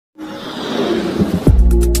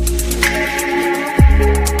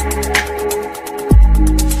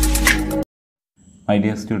My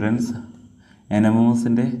dear students, Nmms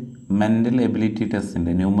mental ability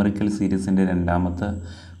ടെസ്റ്റിൻ്റെ numerical സീരീസിൻ്റെ രണ്ടാമത്തെ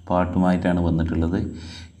പാർട്ടുമായിട്ടാണ് വന്നിട്ടുള്ളത്.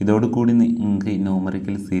 ഇതോടുകൂടി നിങ്ങൾക്ക്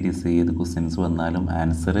ന്യൂമറിക്കൽ സീരീസ് ഏത് ക്വസ്റ്റ്യൻസ് വന്നാലും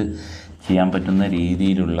ആൻസർ ചെയ്യാൻ പറ്റുന്ന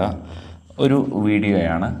രീതിയിലുള്ള ഒരു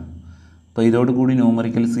വീഡിയോയാണ്. അപ്പോൾ ഇതോടുകൂടി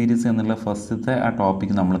ന്യൂമറിക്കൽ സീരീസ് എന്നുള്ള ഫസ്റ്റത്തെ ആ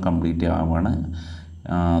ടോപ്പിക്ക് നമ്മൾ കംപ്ലീറ്റ് ആവുകയാണ്.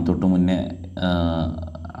 തൊട്ട് മുന്നേ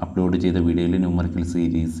അപ്ലോഡ് ചെയ്ത വീഡിയോയിൽ ന്യൂമറിക്കൽ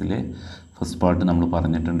സീരീസിൽ ഫസ്റ്റ് പാർട്ട് നമ്മൾ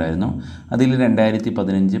പറഞ്ഞിട്ടുണ്ടായിരുന്നു. അതിൽ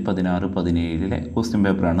 2015, 16, 17 ക്വസ്റ്റ്യൻ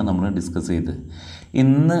പേപ്പറാണ് നമ്മൾ ഡിസ്കസ് ചെയ്തത്.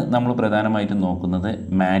 ഇന്ന് നമ്മൾ പ്രധാനമായിട്ടും നോക്കുന്നത്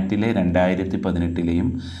മാറ്റിലെ 2018 2019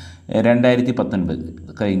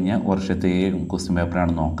 കഴിഞ്ഞ വർഷത്തെയും ക്വസ്റ്റ്യൻ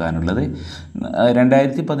പേപ്പറാണ് നോക്കാനുള്ളത്.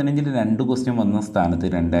 2015 2 ക്വസ്റ്റ്യൻ വന്ന സ്ഥാനത്ത്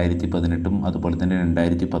 2018 അതുപോലെ തന്നെ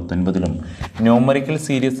 2019 ന്യൂമറിക്കൽ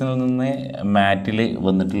സീരീസിൽ നിന്ന് മാറ്റിൽ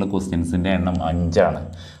വന്നിട്ടുള്ള ക്വസ്റ്റ്യൻസിൻ്റെ എണ്ണം 5ആണ്.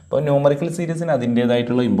 അപ്പോൾ ന്യൂമറിക്കൽ സീരീസിന്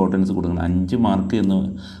അതിൻ്റേതായിട്ടുള്ള ഇമ്പോർട്ടൻസ് കൊടുക്കണം. 5 മാർക്ക് എന്ന്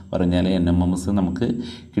പറഞ്ഞാൽ Nmms നമുക്ക്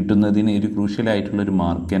കിട്ടുന്നതിന് ഒരു ക്രൂഷ്യലായിട്ടുള്ളൊരു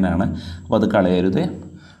മാർക്ക് തന്നെയാണ്. അപ്പോൾ അത് കളയരുത്.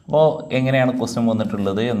 അപ്പോൾ എങ്ങനെയാണ് ക്വസ്റ്റ്യൻ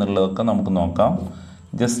വന്നിട്ടുള്ളത് എന്നുള്ളതൊക്കെ നമുക്ക് നോക്കാം.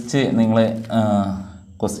 ജസ്റ്റ് നിങ്ങൾ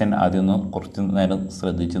ക്വസ്റ്റ്യൻ ആദ്യം ഒന്ന് കുറച്ച് നേരം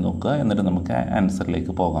ശ്രദ്ധിച്ച് നോക്കുക, എന്നിട്ട് നമുക്ക്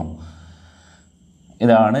ആൻസറിലേക്ക് പോകാം.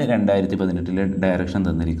 ഇതാണ് 2018 ഡയറക്ഷൻ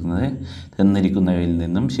തന്നിരിക്കുന്നവയിൽ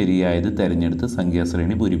നിന്നും ശരിയായത് തിരഞ്ഞെടുത്ത്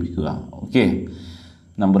സംഖ്യാശ്രേണി പൂരിപ്പിക്കുക. Okay,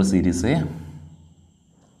 number series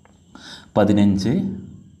 15,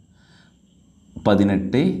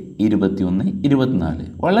 18, 21, 24.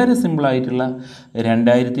 വളരെ സിമ്പിളായിട്ടുള്ള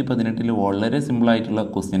 2018 വളരെ സിമ്പിളായിട്ടുള്ള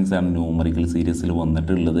ക്വസ്റ്റ്യൻസാണ് ന്യൂമറിക്കൽ സീരീസിൽ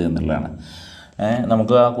വന്നിട്ടുള്ളത് എന്നുള്ളതാണ്.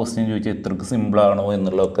 നമുക്ക് ആ ക്വസ്റ്റ്യൻ ചോദിച്ചാൽ എത്രക്ക് സിമ്പിളാണോ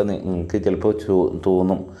എന്നുള്ളതൊക്കെ നിങ്ങൾക്ക് ചിലപ്പോൾ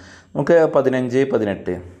തോന്നും. നമുക്ക് 15,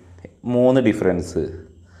 18 3 ഡിഫറൻസ്,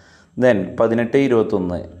 ദെൻ 18,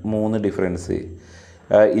 21 3 ഡിഫറൻസ്,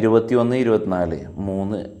 21, 24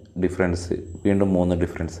 3 ഡിഫറൻസ്, വീണ്ടും 3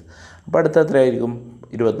 ഡിഫറൻസ്. അപ്പോൾ അടുത്ത എത്രയായിരിക്കും?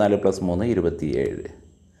 24 + 3 27.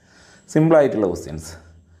 സിമ്പിളായിട്ടുള്ള ക്വസ്റ്റ്യൻസ്.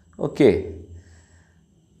 ഓക്കെ,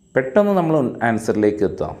 പെട്ടെന്ന് നമ്മൾ ആൻസറിലേക്ക്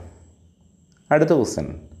എത്താം. അടുത്ത ക്വസ്റ്റ്യൻ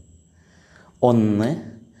 1,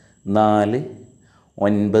 4,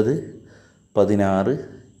 9, 16,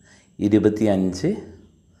 25.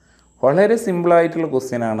 വളരെ സിമ്പിളായിട്ടുള്ള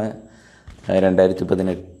ക്വസ്റ്റ്യനാണ്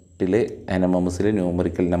 2018 Nmms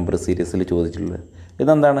ന്യൂമറിക്കൽ നമ്പർ സീരീസിൽ ചോദിച്ചിട്ടുള്ളത്.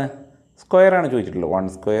 ഇതെന്താണ്? സ്ക്വയറാണ് ചോദിച്ചിട്ടുള്ളത്. 1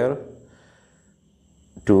 സ്ക്വയർ,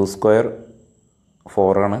 2 സ്ക്വയർ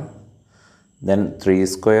 4 ആണ്, ദെൻ 3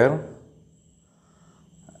 സ്ക്വയർ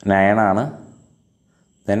 9 ആണ്,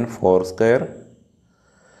 ദെൻ 4 സ്ക്വയർ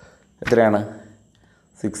എത്രയാണ്?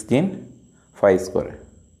 16, 5 സ്ക്വയർ.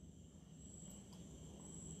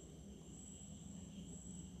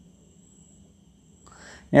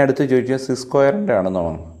 ഇനി അടുത്ത് ചോദിച്ചാൽ 6 സ്ക്വയറിൻ്റെ ആണെന്നോ?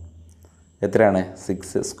 എത്രയാണ്?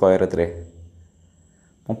 6 സ്ക്വയർ എത്ര?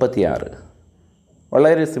 36.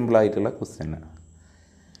 വളരെ സിമ്പിളായിട്ടുള്ള ക്വസ്റ്റ്യനാണ്.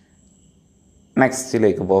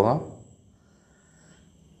 നെക്സ്റ്റിലേക്ക് പോകാം.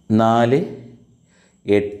 4,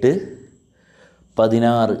 8,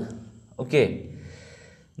 16. ഓക്കെ,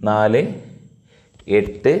 4,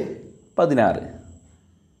 8, 16.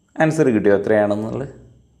 ആൻസർ കിട്ടിയോ എത്രയാണെന്നുള്ളത്?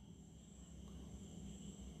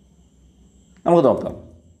 നമുക്ക് നോക്കാം.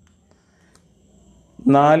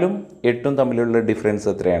 4ഉം 8ഉം തമ്മിലുള്ള ഡിഫറൻസ്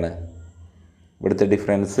എത്രയാണ്? ഇവിടുത്തെ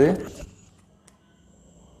ഡിഫറൻസ്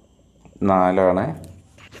 4 ആണ്.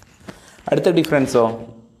 അടുത്ത ഡിഫറൻസോ?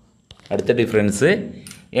 അടുത്ത ഡിഫറൻസ്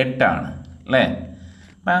 8 ആണ് അല്ലേ?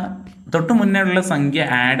 അപ്പം തൊട്ട് മുന്നേ ഉള്ള സംഖ്യ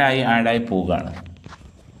ആഡായി പോവുകയാണ്.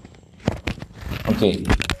 Okay,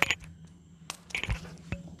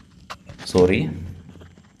 sorry,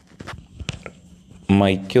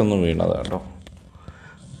 മൈക്കൊന്നും വീണതാട്ടോ.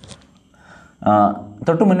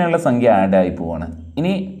 തൊട്ട് മുന്നേ ഉള്ള സംഖ്യ ആഡായി പോവാണ്.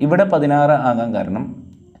 ഇനി ഇവിടെ 16 ആകാൻ കാരണം,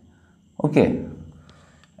 ഓക്കെ,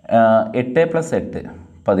 8 + 8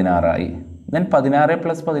 16 ആയി. ദെൻ 16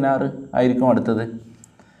 + 16 ആയിരിക്കും അടുത്തത്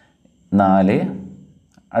 4.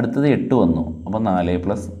 അടുത്തത് 8 വന്നു, അപ്പോൾ 4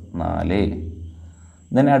 + 4.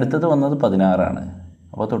 ദെൻ അടുത്തത് വന്നത് 16 ആണ്.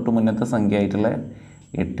 അപ്പോൾ തൊട്ട് മുന്നത്തെ സംഖ്യ ആയിട്ടുള്ള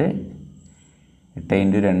 8 ×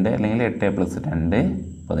 2 അല്ലെങ്കിൽ 8 + 2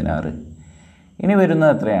 16. ഇനി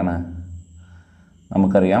വരുന്നത് എത്രയാണ്?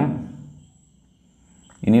 നമുക്കറിയാം.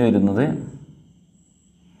 ഇനി വരുന്നത്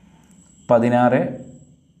 16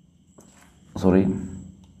 +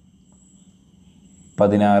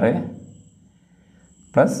 16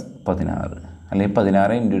 അല്ലെങ്കിൽ 16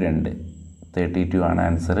 × 2 32 ആണ്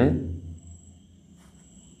ആൻസർ.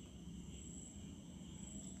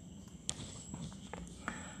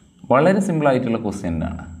 വളരെ സിമ്പിളായിട്ടുള്ള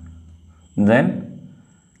ക്വസ്റ്റ്യനാണ്. ദെൻ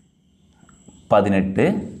 18,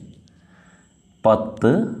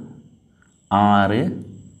 10, 6,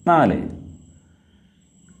 4.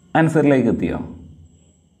 ആൻസറിലേക്ക് എത്തിയോ?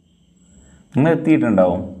 നിങ്ങൾ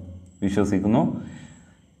എത്തിയിട്ടുണ്ടാവും വിശ്വസിക്കുന്നു.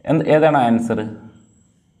 ഏതാണ് ആൻസർ?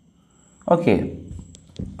 ഓക്കെ,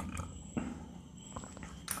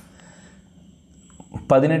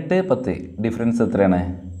 18, 10 ഡിഫറൻസ് എത്രയാണ്?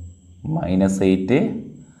 -8.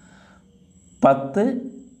 10,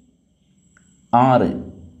 6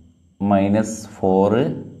 -4.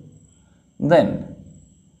 ദെൻ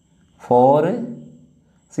 4,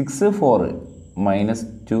 6, 4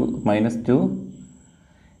 -2.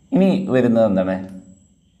 ഇനി വരുന്നത് എന്താണ്?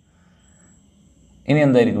 ഇനി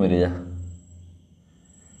എന്തായിരിക്കും വരിക?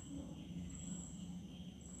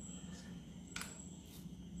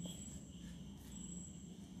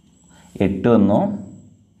 8 വന്നു,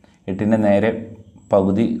 8ൻ്റെ നേരെ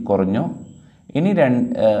പകുതി കുറഞ്ഞു. ഇനി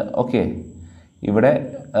ഓക്കെ, ഇവിടെ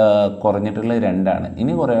കുറഞ്ഞിട്ടുള്ളത് 2ആണ്.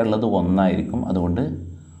 ഇനി കുറയാനുള്ളത് 1ആയിരിക്കും, അതുകൊണ്ട്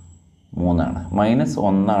 3ആണ്.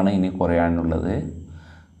 -1ആണ് ഇനി കുറയാനുള്ളത്.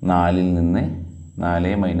 4ൽ നിന്ന്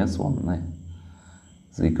 4 - 1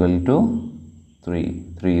 = 3.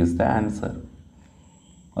 3 is the answer.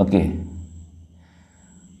 Okay,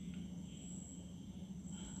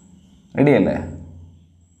 ready അല്ലേ?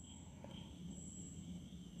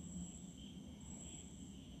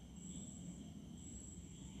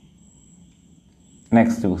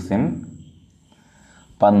 Next question.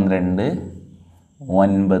 12,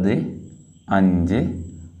 9, 5,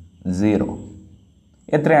 0.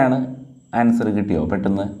 എത്രയാണ് ആൻസർ? കിട്ടിയോ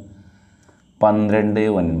പെട്ടെന്ന്? 12,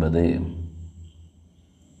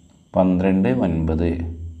 9.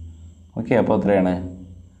 ഓക്കെ, അപ്പോൾ എത്രയാണ്?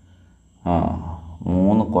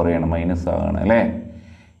 3 കുറയാണ്, മൈനസ് ആവുകയാണ് അല്ലേ?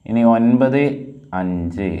 ഇനി 9,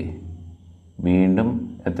 5 വീണ്ടും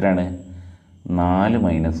എത്രയാണ്? 4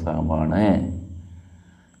 മൈനസ് ആവുകയാണ്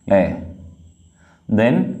അല്ലേ?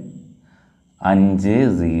 ദെൻ 5,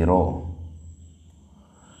 0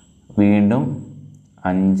 വീണ്ടും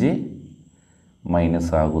 5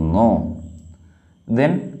 മൈനസ് ആകുന്നു.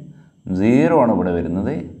 ദെൻ 0 ആണ് ഇവിടെ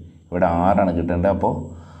വരുന്നത്, ഇവിടെ 6ആണ് കിട്ടേണ്ടത്. അപ്പോൾ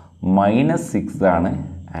 -6 ആണ്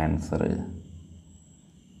ആൻസർ.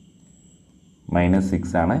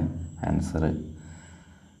 -6 ആണ് ആൻസർ.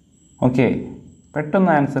 ഓക്കെ,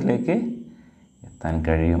 പെട്ടെന്ന് ആൻസറിലേക്ക് എത്താൻ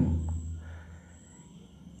കഴിയും.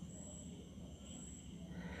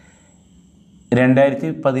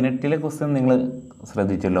 2018 ക്വസ്റ്റ്യൻ നിങ്ങൾ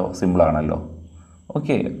ശ്രദ്ധിച്ചല്ലോ, സിമ്പിളാണല്ലോ.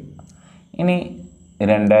 ഓക്കെ, ഇനി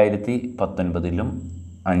 2019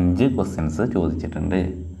 5 ക്വസ്റ്റ്യൻസ് ചോദിച്ചിട്ടുണ്ട്.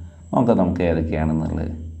 നോക്കാം നമുക്ക്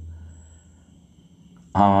ഏതൊക്കെയാണെന്നുള്ളത്.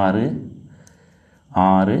 6,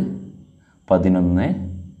 11,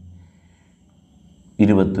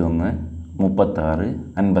 21, 36,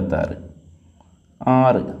 56.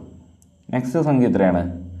 6. നെക്സ്റ്റ് സംഖ്യ എത്രയാണ്?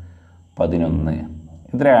 11.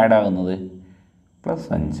 എത്ര ആഡ് ആകുന്നത്?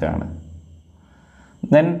 +5 ആണ്.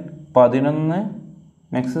 ദെൻ 11,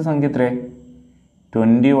 നെക്സ്റ്റ് സംഖ്യ എത്ര?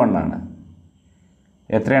 21 ആണ്.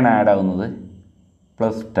 എത്രയാണ് ആഡ് ആകുന്നത്?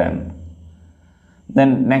 +10. ദെൻ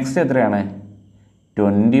നെക്സ്റ്റ് എത്രയാണ്?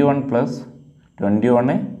 21 +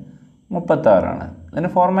 21 36 ആണ്.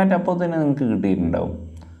 അതിൻ്റെ ഫോർമാറ്റ് അപ്പോൾ തന്നെ നിങ്ങൾക്ക് കിട്ടിയിട്ടുണ്ടാവും.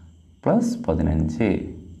 +15.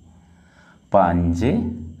 അപ്പോൾ 5,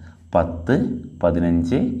 10,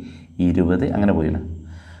 15, 20 അങ്ങനെ പോയാണ്.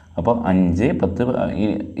 അപ്പോൾ 5, 10,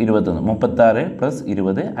 21, 36 +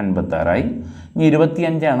 20 56ആയി. ഇനി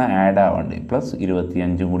 25ആണ് ആഡ് ആവേണ്ടത്.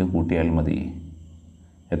 +25 കൂടി കൂട്ടിയാൽ മതി.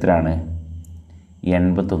 എത്രയാണ്?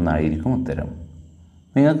 81 ആയിരിക്കും ഉത്തരം.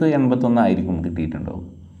 നിങ്ങൾക്ക് 81 ആയിരിക്കും കിട്ടിയിട്ടുണ്ടാവും.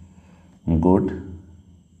 ഗുഡ്.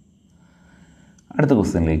 അടുത്ത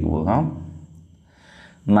ക്വസ്റ്റ്യനിലേക്ക് പോകാം.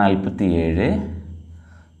 47,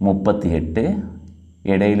 38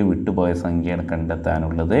 ഇടയിൽ വിട്ടുപോയ സംഖ്യയാണ്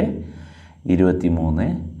കണ്ടെത്താനുള്ളത്. 23,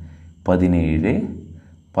 17,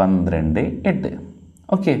 12, 8.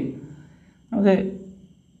 ഓക്കെ, നമുക്ക്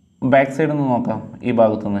ബാക്ക് സൈഡിൽ നിന്ന് നോക്കാം. ഈ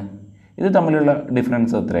ഭാഗത്തുനിന്ന് ഇത് തമ്മിലുള്ള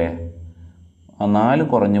ഡിഫറൻസ് എത്രയാണ്? 4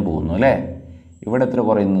 കുറഞ്ഞു പോകുന്നു അല്ലേ? ഇവിടെ എത്ര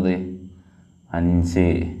കുറയുന്നത്? 5.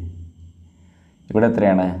 ഇവിടെ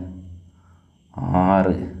എത്രയാണ്?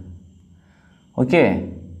 6. ഓക്കെ,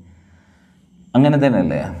 അങ്ങനെ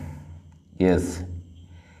തന്നെയല്ലേ? യെസ്.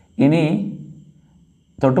 ഇനി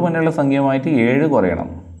തൊട്ട് മുന്നിലുള്ള സംഖ്യയുമായിട്ട് 7 കുറയണം.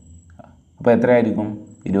 അപ്പോൾ എത്രയായിരിക്കും?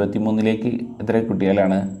 23ലേക്ക് എത്ര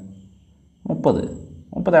കിട്ടിയാലാണ്? 30.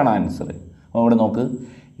 30ആണ് ആൻസർ. അപ്പോൾ ഇവിടെ നോക്ക്,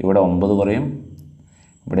 ഇവിടെ 9 കുറയും,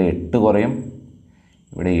 ഇവിടെ 8 കുറയും,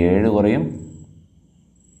 ഇവിടെ 7 കുറയും,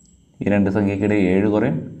 ഈ രണ്ട് സംഖ്യയ്ക്കിടെ 7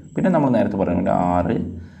 കുറയും. പിന്നെ നമ്മൾ നേരത്തെ പറയുന്നുണ്ട് 6,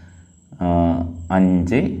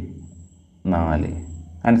 5, 4.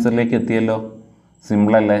 ആൻസറിലേക്ക് എത്തിയല്ലോ.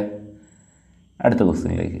 സിമ്പിളല്ലേ? അടുത്ത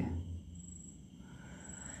ക്വസ്റ്റ്യനിലേക്ക്.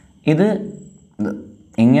 ഇത്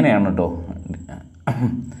ഇങ്ങനെയാണ് കേട്ടോ.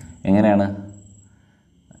 എങ്ങനെയാണ്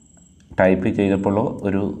ടൈപ്പ് ചെയ്തപ്പോൾ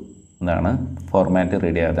ഒരു ഇതാണ് ഫോർമാറ്റ്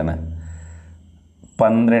റെഡി ആയതാണ്.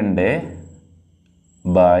 12,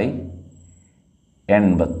 ബൈ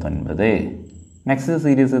 89. നെക്സ്റ്റ്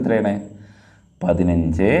സീരീസ് എത്രയാണ്?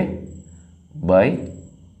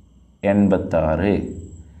 15/86.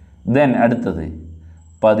 ദെൻ അടുത്തത്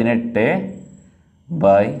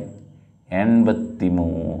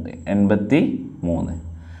 18/83.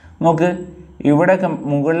 നോക്ക്, ഇവിടെ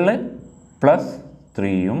മുകളിൽ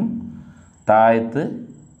 +3യും താഴത്ത്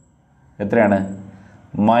എത്രയാണ്?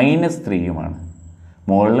 -3യുമാണ്.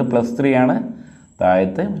 മുകളിൽ +3 ആണ്,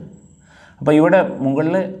 താഴത്ത്. അപ്പോൾ ഇവിടെ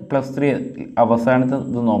മുകളിൽ +3, അവസാനത്തെ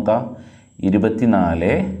ഇത് നോക്കാം,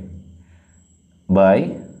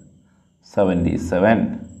 24/77.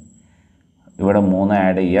 ഇവിടെ 3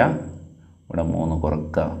 ആഡ് ചെയ്യുക, ഇവിടെ 3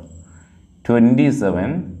 കുറക്കുക,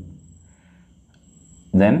 27.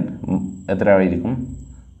 ദെൻ എത്ര ആയിരിക്കും?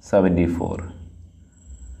 74.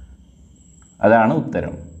 അതാണ്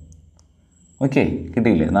ഉത്തരം. ഓക്കെ,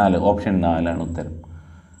 കിട്ടിയില്ലേ? 4, ഓപ്ഷൻ 4 ആണ് ഉത്തരം.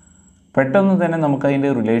 പെട്ടെന്ന് തന്നെ നമുക്കതിൻ്റെ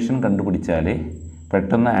റിലേഷൻ കണ്ടുപിടിച്ചാൽ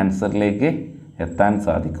പെട്ടെന്ന് ആൻസറിലേക്ക് എത്താൻ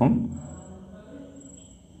സാധിക്കും.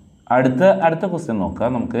 അടുത്ത ക്വസ്റ്റ്യൻ നോക്കാം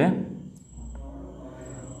നമുക്ക്.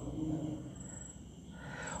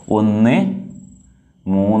 1,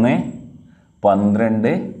 3,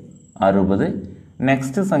 12, 60.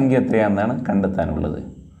 നെക്സ്റ്റ് സംഖ്യ എത്രയാണെന്നാണ് കണ്ടെത്താനുള്ളത്.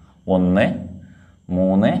 1,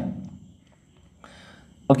 3.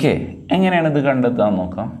 ഓക്കെ, എങ്ങനെയാണ് ഇത് കണ്ടെത്താൻ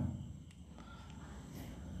നോക്കാം.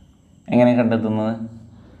 എങ്ങനെ കണ്ടെത്തുന്നത്?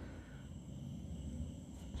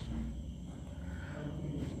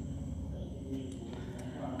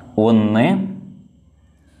 ഒന്ന്.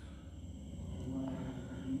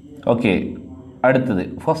 ഓക്കെ, അടുത്തത്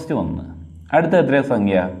ഫസ്റ്റ് 1, അടുത്ത എത്രയാണ്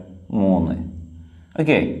സംഖ്യ? 3.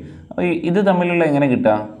 ഓക്കെ, ഇത് തമ്മിലുള്ള എങ്ങനെ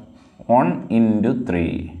കിട്ടുക? 1 ×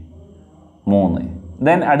 3, 3.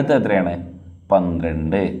 ദെൻ അടുത്ത എത്രയാണ്?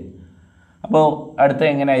 12. അപ്പോൾ അടുത്ത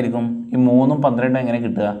എങ്ങനെ ആയിരിക്കും? ഈ 3ഉം 12 എങ്ങനെ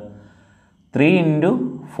കിട്ടുക? 3 ×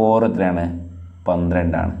 4 എത്രയാണ്?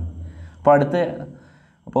 12 ആണ്.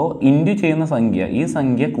 അപ്പോൾ ഇൻറ്റു ചെയ്യുന്ന സംഖ്യ, ഈ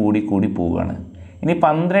സംഖ്യ കൂടി പോവുകയാണ്. ഇനി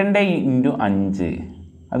 12 × 5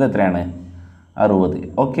 അതെത്രയാണ്? 60.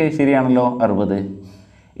 ഓക്കെ, ശരിയാണല്ലോ, 60.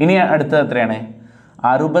 ഇനി അടുത്ത എത്രയാണ്?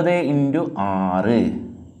 60 × 6.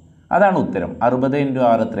 അതാണ് ഉത്തരം. 60 ×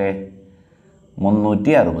 6 എത്ര?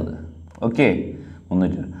 360. ഓക്കെ,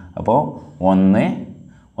 360. അപ്പോൾ 1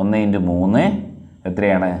 × 3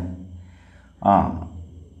 എത്രയാണ്?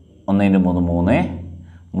 1 × 3 3,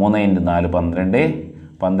 3 × 4 12,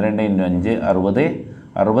 12 × 5 60,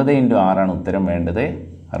 60 × 6 ആണ് ഉത്തരം വേണ്ടത്.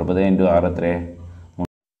 60 × 6 എത്ര?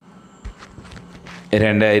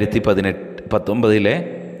 2019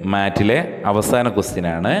 മാറ്റിലെ അവസാന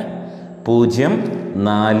ക്വസ്റ്റ്യനാണ്.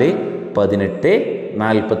 0, 4, 18,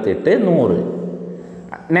 48, 100.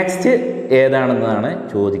 നെക്സ്റ്റ് ഏതാണെന്നാണ്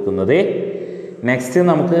ചോദിക്കുന്നത്. നെക്സ്റ്റ്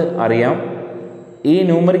നമുക്ക് അറിയാം, ഈ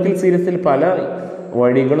ന്യൂമറിക്കൽ സീരീസിൽ പല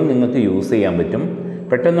വഴികളും നിങ്ങൾക്ക് യൂസ് ചെയ്യാൻ പറ്റും.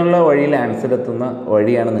 പെട്ടെന്നുള്ള വഴിയിൽ ആൻസർ എത്തുന്ന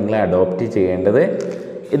വഴിയാണ് നിങ്ങൾ അഡോപ്റ്റ് ചെയ്യേണ്ടത്.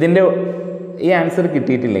 ഈ ആൻസർ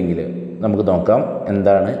കിട്ടിയിട്ടില്ലെങ്കിൽ നമുക്ക് നോക്കാം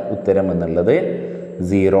എന്താണ് ഉത്തരം എന്നുള്ളത്.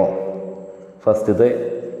 0. ഫസ്റ്റ് ഇത്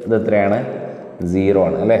എത്രയാണ്? 0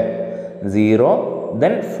 ആണ് അല്ലേ? 0,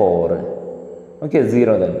 then 4. Okay,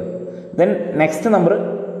 0 then next number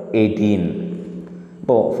 18.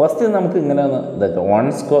 അപ്പോൾ ഫസ്റ്റ് നമുക്ക് ഇങ്ങനെ ഇതൊക്കെ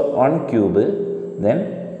 1 cube then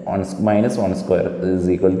 -1² =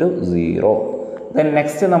 0. Then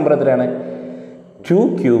next number എത്രയാണ്? 2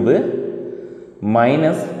 ക്യൂബ്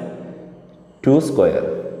 -2².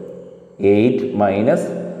 8 -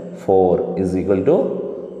 4 =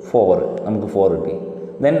 4. നമുക്ക് 4 കിട്ടി.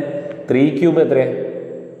 ദെൻ 3 ക്യൂബ് എത്രയാണ്?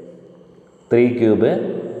 3 ക്യൂബ്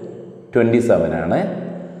 27 ആണ്.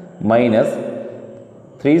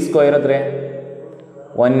 -3² എത്രയാണ്?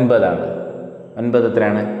 9 ആണ്. 9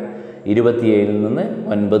 എത്രയാണ്? 27 നിന്ന്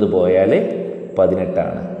 9 പോയാൽ 18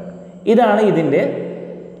 ആണ്. ഇതാണ് ഇതിൻ്റെ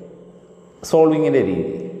സോൾവിങ്ങിൻ്റെ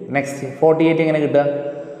രീതി. നെക്സ്റ്റ് 48 എങ്ങനെ കിട്ടുക?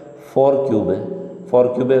 4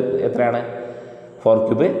 ക്യൂബ് എത്രയാണ്? 4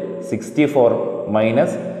 ക്യൂബ് 64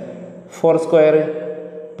 -4²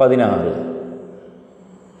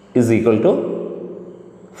 16 =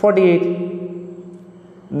 48.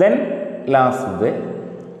 ദെൻ ലാസ്റ്റ്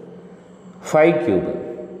 5 ക്യൂബ്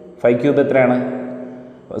എത്രയാണ്?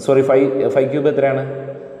 5 ക്യൂബ് എത്രയാണ്?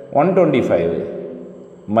 125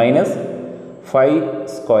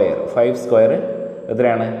 -5²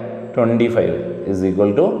 എത്രയാണ്? 25 =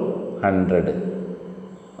 100.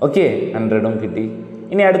 ഓക്കെ, 100ഉം കിട്ടി.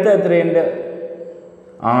 ഇനി അടുത്ത എത്രയുണ്ട്?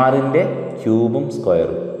 6ൻ്റെ ക്യൂബും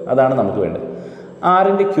സ്ക്വയറും. അതാണ് നമുക്ക് വേണ്ടത്.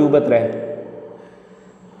 6ൻ്റെ ക്യൂബ് എത്ര?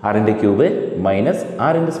 6ൻ്റെ ക്യൂബ്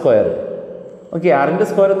 -6ൻ്റെ സ്ക്വയർ. ഓക്കെ, 6ൻ്റെ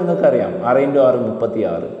സ്ക്വയർ നിങ്ങൾക്കറിയാം. 6 × 6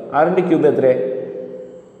 36. 6ൻ്റെ ക്യൂബ് എത്ര?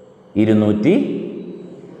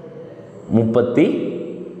 236.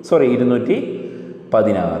 216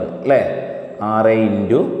 അല്ലേ? 6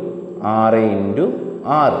 ഇൻറ്റു 6 ഇൻറ്റു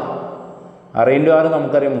 6 6 ഇൻറ്റു 6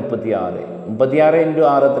 നമുക്കറിയാം 36. 36 ഇൻറ്റു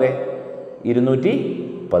 6 എത്ര?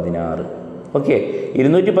 216. ഓക്കെ,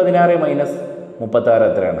 216 മൈനസ് 36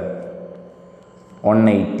 എത്രയാണ്?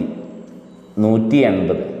 180,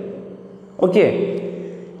 180. ഓക്കെ,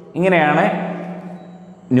 ഇങ്ങനെയാണ്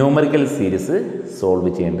ന്യൂമറിക്കൽ സീരീസ് സോൾവ്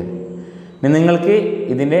ചെയ്യേണ്ടത്. ഇനി നിങ്ങൾക്ക്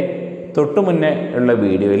ഇതിൻ്റെ തൊട്ട് മുന്നേ ഉള്ള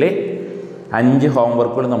വീഡിയോയിൽ 5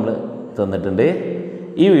 ഹോംവർക്കുകൾ നമ്മൾ തന്നിട്ടുണ്ട്.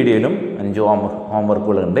 ഈ വീഡിയോയിലും 5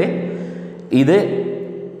 ഹോംവർക്കുകളുണ്ട്. ഇത്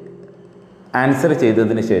ആൻസർ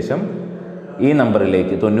ചെയ്തതിന് ശേഷം ഈ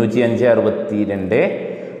നമ്പറിലേക്ക്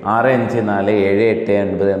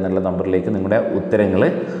 9562654789 എന്നുള്ള നമ്പറിലേക്ക് നിങ്ങളുടെ ഉത്തരങ്ങൾ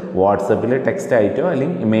വാട്സപ്പിൽ ടെക്സ്റ്റ് ആയിട്ടോ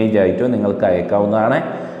അല്ലെങ്കിൽ ഇമേജ് ആയിട്ടോ നിങ്ങൾക്ക് അയക്കാവുന്നതാണ്.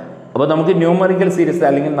 അപ്പോൾ നമുക്ക് ന്യൂമറിക്കൽ സീരീസ്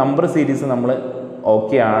അല്ലെങ്കിൽ നമ്പർ സീരീസ് നമ്മൾ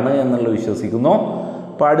ഓക്കെ ആണ് എന്നുള്ള വിശ്വസിക്കുന്നു.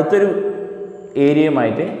 അപ്പോൾ അടുത്തൊരു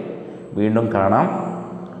ഏരിയയുമായിട്ട് വീണ്ടും കാണാം.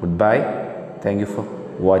 Good bye. Thank you for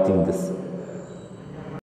watching this.